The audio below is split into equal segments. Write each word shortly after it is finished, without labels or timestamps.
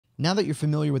Now that you're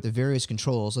familiar with the various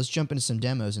controls, let's jump into some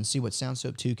demos and see what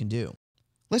SoundSoap 2 can do.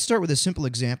 Let's start with a simple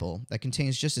example that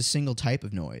contains just a single type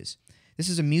of noise. This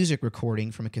is a music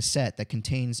recording from a cassette that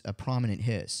contains a prominent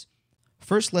hiss.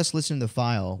 First, let's listen to the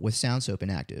file with SoundSoap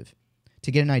inactive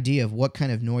to get an idea of what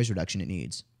kind of noise reduction it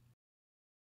needs.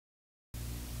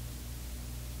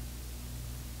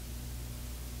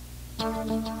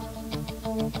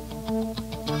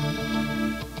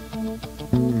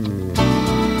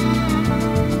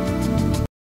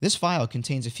 This file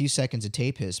contains a few seconds of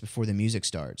tape hiss before the music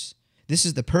starts. This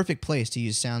is the perfect place to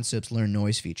use SoundSoap's Learn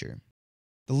Noise feature.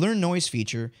 The Learn Noise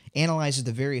feature analyzes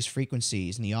the various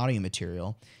frequencies in the audio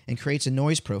material and creates a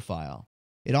noise profile.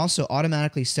 It also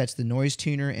automatically sets the noise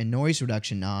tuner and noise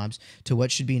reduction knobs to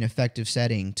what should be an effective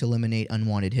setting to eliminate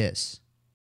unwanted hiss.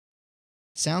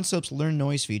 SoundSoap's Learn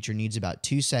Noise feature needs about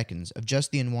 2 seconds of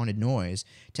just the unwanted noise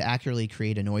to accurately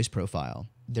create a noise profile.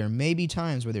 There may be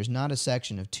times where there's not a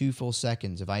section of 2 full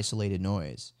seconds of isolated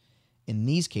noise. In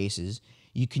these cases,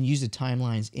 you can use the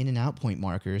timeline's in and out point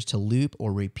markers to loop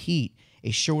or repeat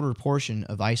a shorter portion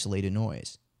of isolated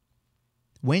noise.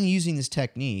 When using this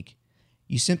technique,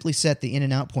 you simply set the in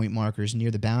and out point markers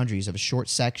near the boundaries of a short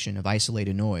section of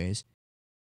isolated noise,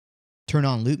 turn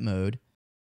on loop mode,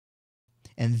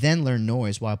 and then learn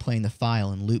noise while playing the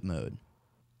file in loop mode.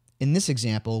 In this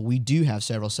example, we do have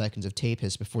several seconds of tape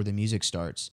hiss before the music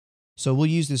starts, so we'll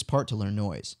use this part to learn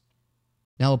noise.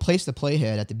 Now we'll place the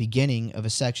playhead at the beginning of a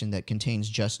section that contains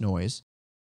just noise,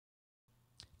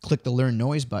 click the Learn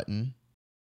Noise button,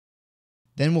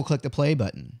 then we'll click the play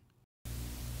button.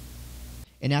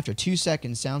 And after 2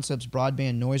 seconds, SoundSoap's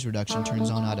broadband noise reduction turns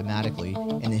on automatically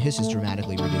and the hiss is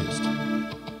dramatically reduced.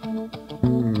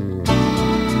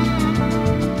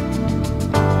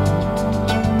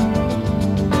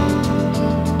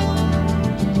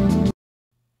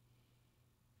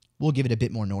 We'll give it a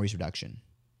bit more noise reduction.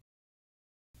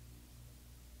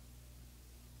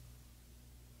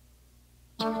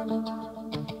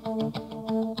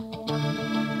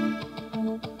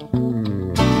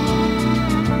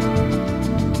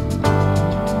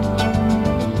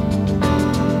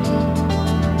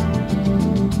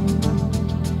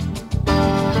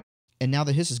 And now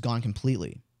the hiss is gone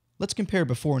completely. Let's compare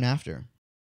before and after.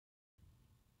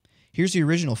 Here's the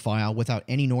original file without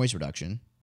any noise reduction.